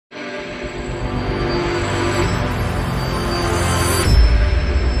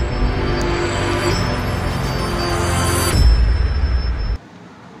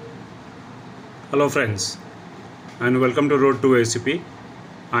Hello friends, and welcome to Road to ACP.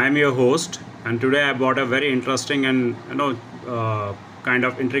 I am your host, and today I brought a very interesting and kind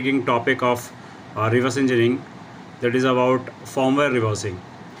of intriguing topic of reverse engineering, that is about firmware reversing.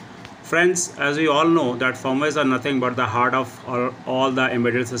 Friends, as we all know that firmwares are nothing but the heart of all the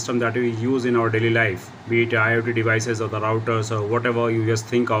embedded system that we use in our daily life, be it IoT devices or the routers or whatever you just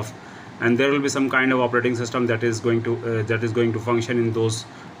think of, and there will be some kind of operating system that is going to function in those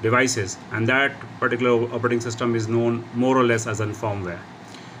devices, and that particular operating system is known more or less as a firmware.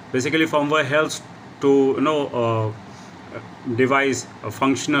 Basically, firmware helps to device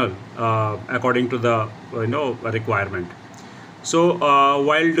functional according to the requirement. So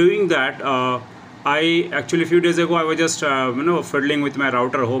while doing that, I actually a few days ago I was just fiddling with my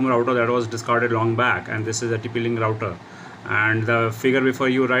home router that was discarded long back, and this is a TP-Link router. And the figure before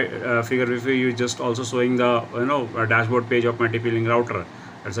you just also showing the a dashboard page of my TP-Link router.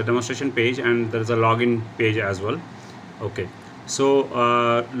 It's a demonstration page, and there is a login page as well. Okay, so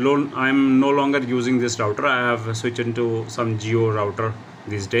I'm no longer using this router. I have switched into some Geo router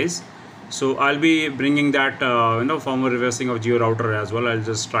these days. So I'll be bringing that firmware reversing of Geo router as well. I'll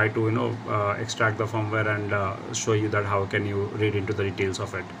just try to extract the firmware and show you that how can you read into the details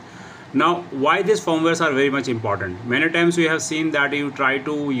of it. Now, why these firmwares are very much important? Many times we have seen that you try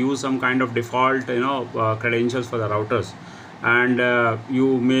to use some kind of default credentials for the routers, and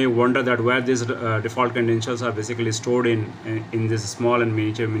you may wonder that where these default credentials are basically stored in this small and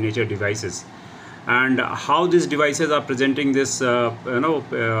miniature devices, and how these devices are presenting this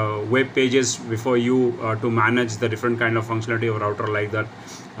web pages before you to manage the different kind of functionality of router, like that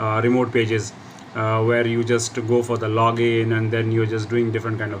remote pages where you just go for the login, and then you're just doing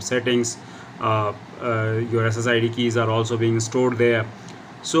different kind of settings. Your SSID keys are also being stored there.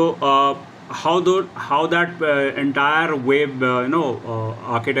 So how that entire web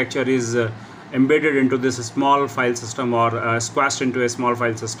architecture is embedded into this small file system, or squashed into a small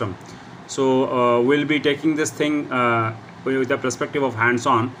file system. So we'll be taking this thing with the perspective of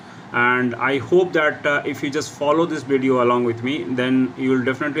hands-on, and I hope that if you just follow this video along with me, then you will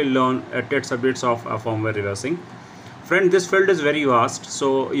definitely learn bits of firmware reversing. Friend, this field is very vast,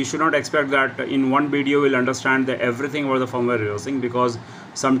 so you should not expect that in one video we'll understand everything about the firmware reversing, because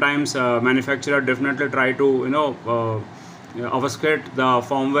sometimes manufacturer definitely try to obfuscate the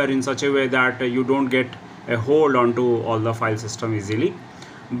firmware in such a way that you don't get a hold onto all the file system easily.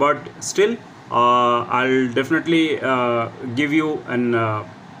 But still, I'll definitely give you an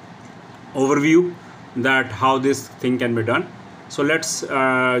overview that how this thing can be done. So let's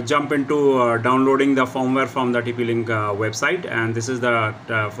jump into downloading the firmware from the TP-Link website, and this is the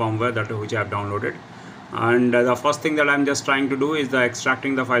firmware which I have downloaded. And the first thing that I'm just trying to do is the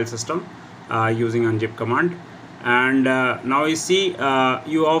extracting the file system using unzip command. And now you see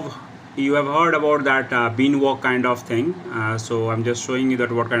you have heard about that beanwork kind of thing. So I'm just showing you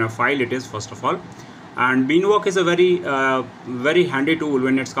that what kind of file it is first of all. And beanwork is a very handy tool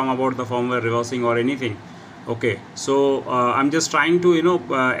when it's come about the firmware reversing or anything. Okay, so I'm just trying to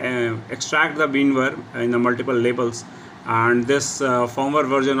extract the beanware in the multiple labels, and this firmware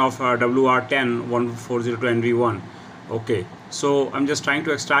version of WR10 1402NV1. Okay, so I'm just trying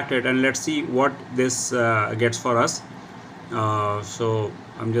to extract it, and let's see what this gets for us. So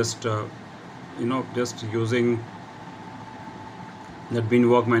I'm just just using that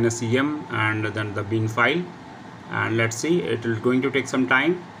beanwork -em and then the bean file, and let's see, it is going to take some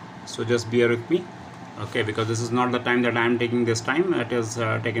time, so just bear with me. Okay, because this is not the time that I am taking this time, it is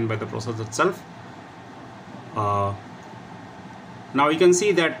taken by the process itself. Now you can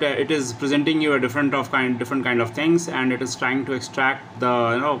see that it is presenting you a different kind of things, and it is trying to extract the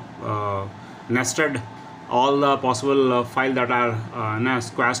nested all the possible file that are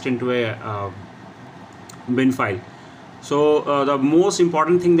squashed into a bin file. So the most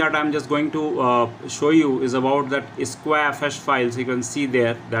important thing that I'm just going to show you is about that square-fetch files. You can see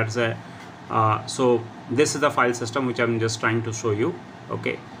there, that's a so this is the file system which I'm just trying to show you.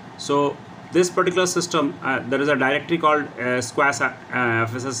 Okay, so this particular system, there is a directory called squash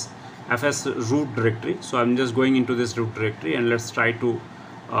fs root directory. So I'm just going into this root directory, and let's try to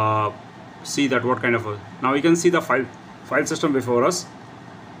see that what kind of now you can see the file system before us.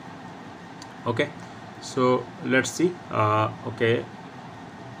 Okay, so let's see. Okay,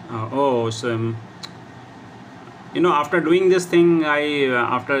 so after doing this thing,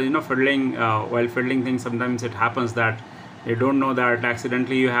 after fiddling, while fiddling things, sometimes it happens that you don't know that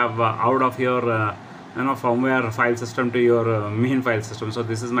accidentally you have out of your firmware file system to your main file system. So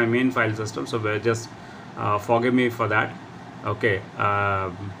this is my main file system, so just forgive me for that. Okay,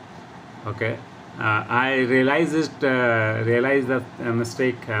 okay, I realized the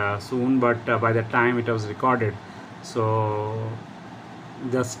mistake soon, but by the time it was recorded, so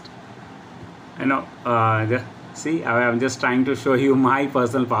just just see, I'm just trying to show you my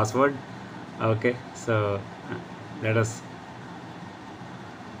personal password. Okay, so let us.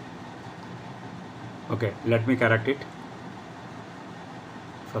 Okay, let me correct it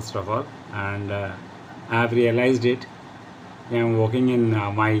first of all, and I have realized it. I'm working in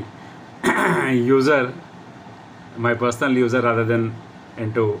my user, my personal user, rather than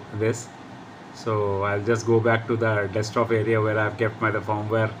into this. So I'll just go back to the desktop area where I've kept my the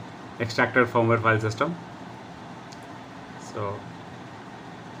firmware, extracted firmware file system. So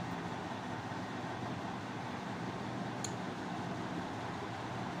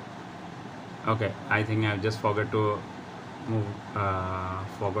okay, I think I've just forgot to move,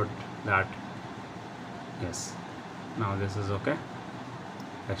 forgot that. Yes, now this is okay.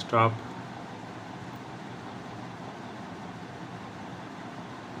 Desktop.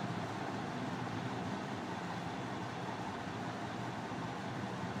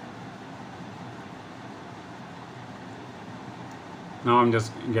 Now I'm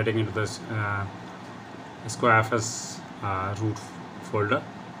just getting into this SQFS root folder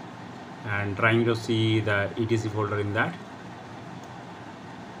and trying to see the etc folder in that.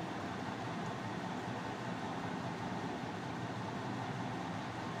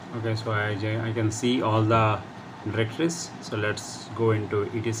 Okay, so I can see all the directories. So let's go into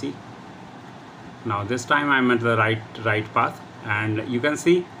etc. Now this time I'm at the right path, and you can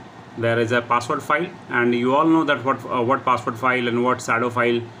see there is a password file, and you all know that what password file and what shadow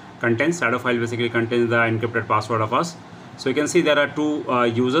file contains. Shadow file basically contains the encrypted password of us. So you can see there are two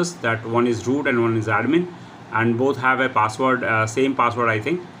users, that one is root and one is admin, and both have a password, same password I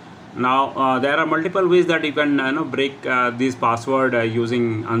think. Now there are multiple ways that you can break this password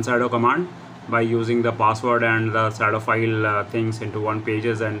using unshadow command, by using the password and the shadow file things into one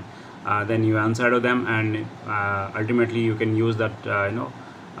pages, and then you unshadow them, and ultimately you can use that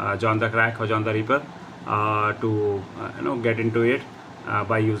John the Crack or John the Reaper to get into it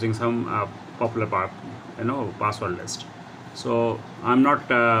by using some popular password list. So I'm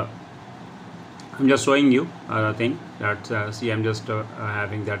just showing you the thing that see, I'm just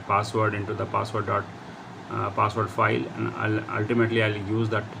having that password into the password file, and ultimately I'll use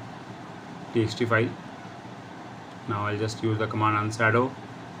that txt file. Now I'll just use the command unshadow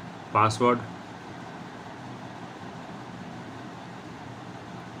password.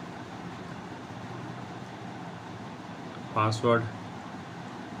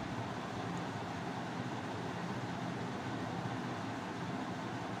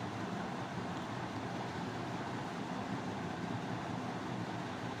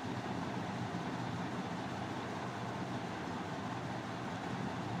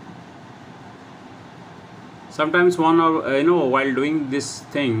 Sometimes while doing this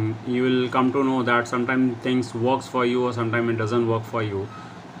thing, you will come to know that sometimes things works for you or sometimes it doesn't work for you.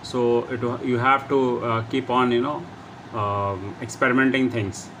 So you have to keep on experimenting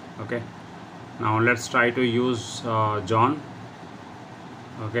things. Okay, now let's try to use John.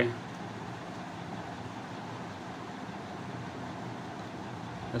 Okay,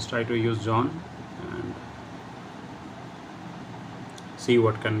 let's try to use John and see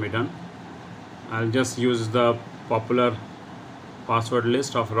what can be done. I'll just use the popular password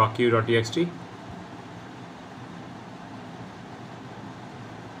list of rocky.txt.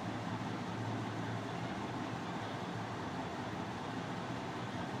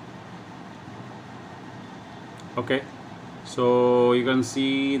 Okay, so you can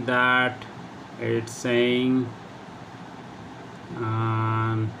see that it's saying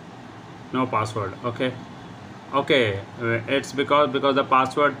no password. Okay, it's because the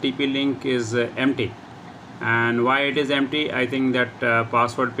password TP-Link is empty. And why it is empty? I think that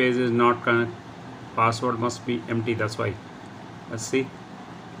password page is not connected. Password must be empty, that's why. Let's see.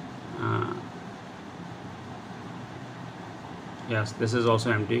 Yes, this is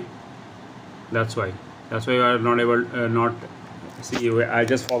also empty. That's why you are not able not see. I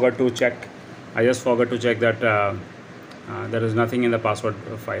just forgot to check that there is nothing in the password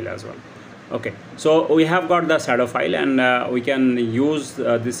file as well. Okay, so we have got the shadow file, and we can use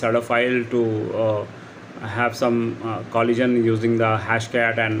this shadow file to have some collision using the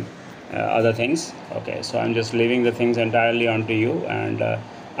hashcat and other things. Okay, so I'm just leaving the things entirely onto you, and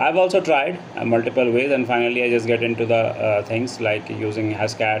I've also tried multiple ways, and finally I just get into the things like using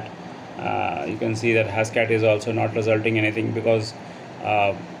hashcat. You can see that hashcat is also not resulting anything, because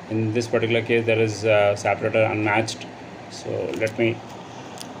in this particular case there is separator unmatched. So let me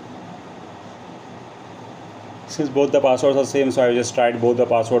Since both the passwords are same, so I just tried both the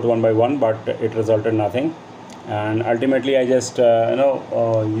passwords one by one, but it resulted nothing. And ultimately I just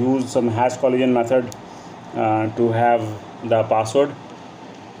use some hash collision method to have the password.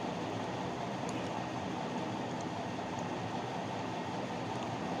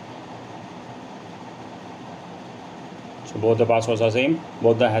 So both the passwords are same,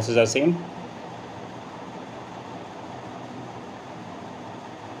 both the hashes are same.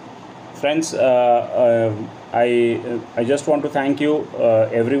 Friends, I just want to thank you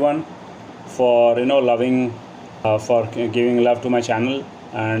everyone for loving, for giving love to my channel.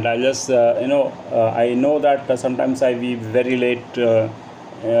 And I just I know that sometimes I be very late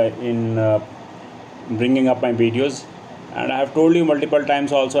in bringing up my videos, and I have told you multiple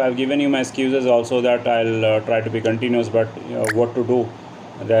times also. I have given you my excuses also that I'll try to be continuous, but what to do?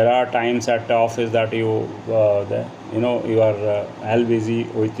 There are times at the office that you you are hell busy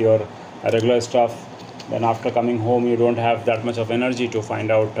with your regular stuff. Then after coming home, you don't have that much of energy to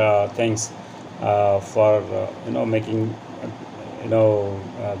find out things for making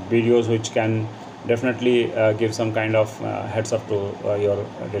videos which can definitely give some kind of heads up to your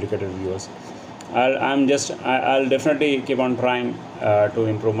dedicated viewers. I'll definitely keep on trying to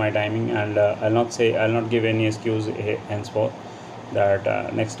improve my timing, and I'll not give any excuse henceforth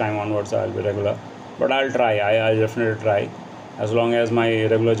that next time onwards I'll be regular. But I'll try. I'll definitely try. As long as my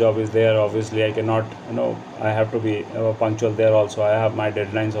regular job is there, obviously I cannot, I have to be punctual there also. I have my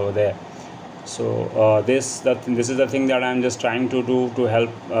deadlines over there. So this is the thing that I'm just trying to do to help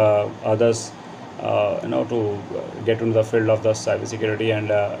others, to get into the field of the cybersecurity,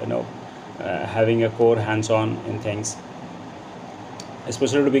 and having a core hands-on in things.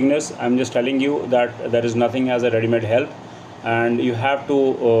 Especially to beginners, I'm just telling you that there is nothing as a ready-made help, and you have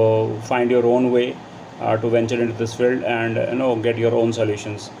to find your own way to venture into this field and get your own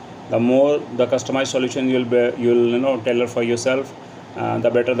solutions. The more the customized solution you'll tailor for yourself,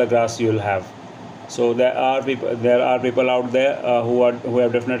 the better the grass you'll have. So there are people out there who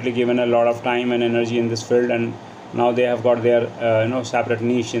have definitely given a lot of time and energy in this field, and now they have got their separate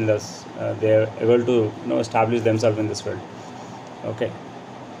niche in this. They are able to establish themselves in this field. Okay,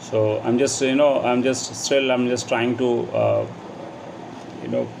 so I'm just trying to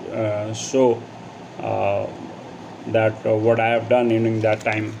show that what I have done during that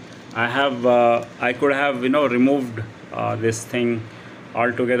time. I could have removed this thing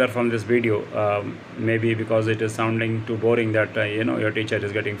altogether from this video, maybe because it is sounding too boring that your teacher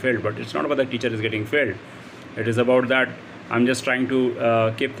is getting failed. But it's not about the teacher is getting failed. It is about that I'm just trying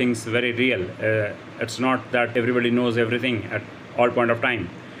to keep things very real. It's not that everybody knows everything at all point of time.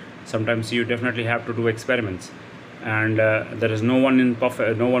 Sometimes you definitely have to do experiments, and there is no one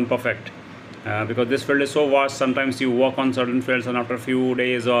perfect. Because this field is so vast. Sometimes you work on certain fields, and after a few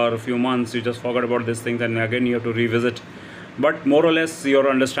days or a few months you just forget about these things, and again you have to revisit. But more or less your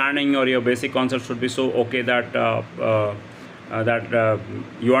understanding or your basic concept should be so okay that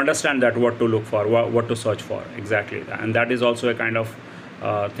you understand that what to look for, what to search for exactly. And that is also a kind of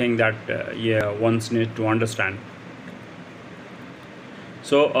thing that one needs to understand.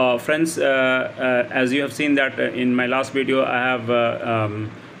 So friends, as you have seen that in my last video I have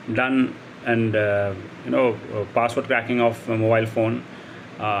done and password cracking of a mobile phone.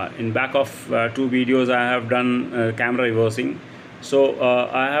 In back of 2 videos I have done camera reversing. So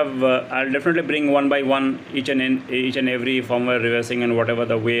I'll definitely bring one by one each and every firmware reversing, and whatever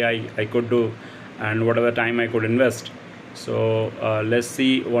the way I could do and whatever time I could invest. So let's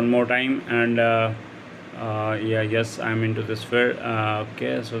see one more time. And yes, I'm into this field.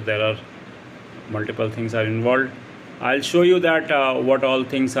 Okay, so there are multiple things are involved. I'll show you that what all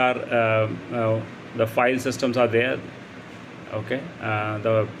things are, the file systems are there. Okay,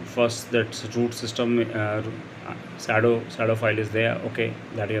 the first, that's root system, shadow file is there. Okay,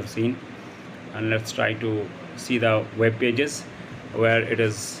 that you have seen. And let's try to see the web pages where it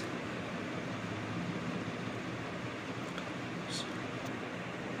is.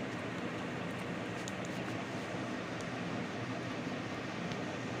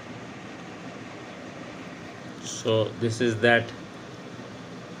 So this is that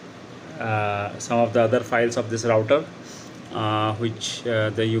some of the other files of this router, which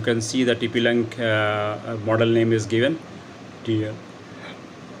you can see the TP-Link model name is given. The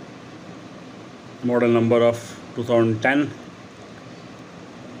model number of 2010.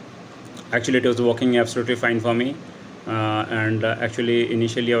 Actually it was working absolutely fine for me, and actually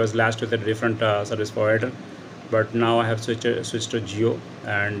initially I was latched with a different service provider, but now I have switched to Jio,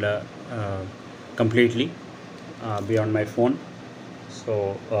 and completely beyond my phone.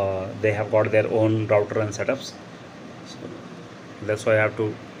 So they have got their own router and setups. So that's why I have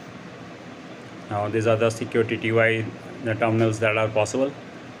to Now these are the security TY the terminals that are possible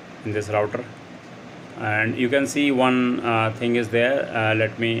in this router, and you can see one thing is there.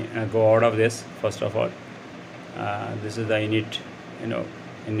 Let me go out of this first of all. This is the init,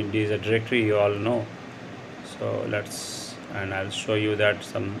 init is a directory, you all know. So and I'll show you that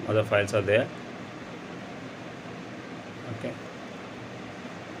some other files are there. Okay,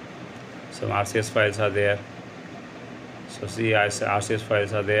 some RCS files are there. So see, RCS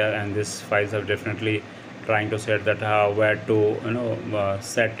files are there, and these files are definitely trying to set that where to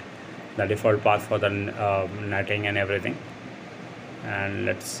set the default path for the netting and everything. And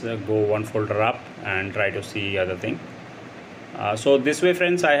let's go one folder up and try to see other thing. So this way,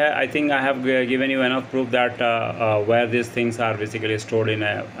 friends, I think I have given you enough proof that where these things are basically stored in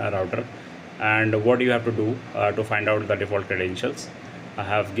a router, and what you have to do to find out the default credentials. I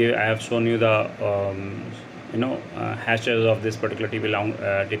have shown you the hashes of this particular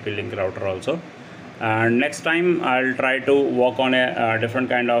TP link router also. And next time I'll try to work on a different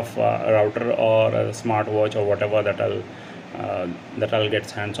kind of router or a smartwatch or whatever that I'll get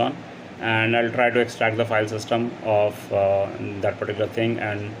hands on, and I'll try to extract the file system of that particular thing,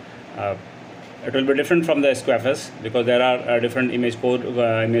 and it will be different from the SQFS because there are different image code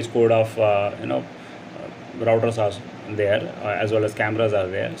of routers are there, as well as cameras are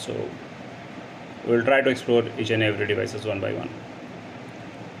there. So we'll try to explore each and every devices one by one.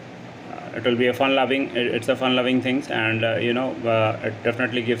 It will be a it's a fun loving things, and it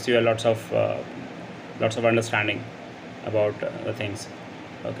definitely gives you lots of understanding about the things.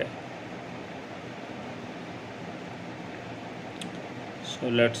 Okay, so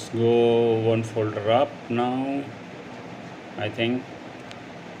let's go one folder up now, I think,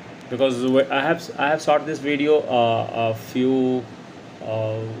 because I have shot this video a few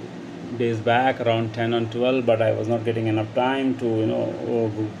days back, around 10 and 12, but I was not getting enough time to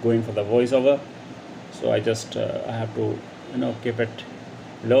going for the voiceover. So I just I have to keep it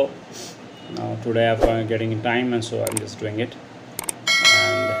low. Now today I'm getting time, and so I'm just doing it.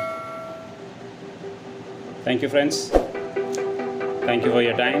 And thank you, friends. Thank you for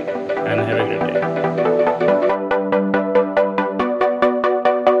your time, and have a great day.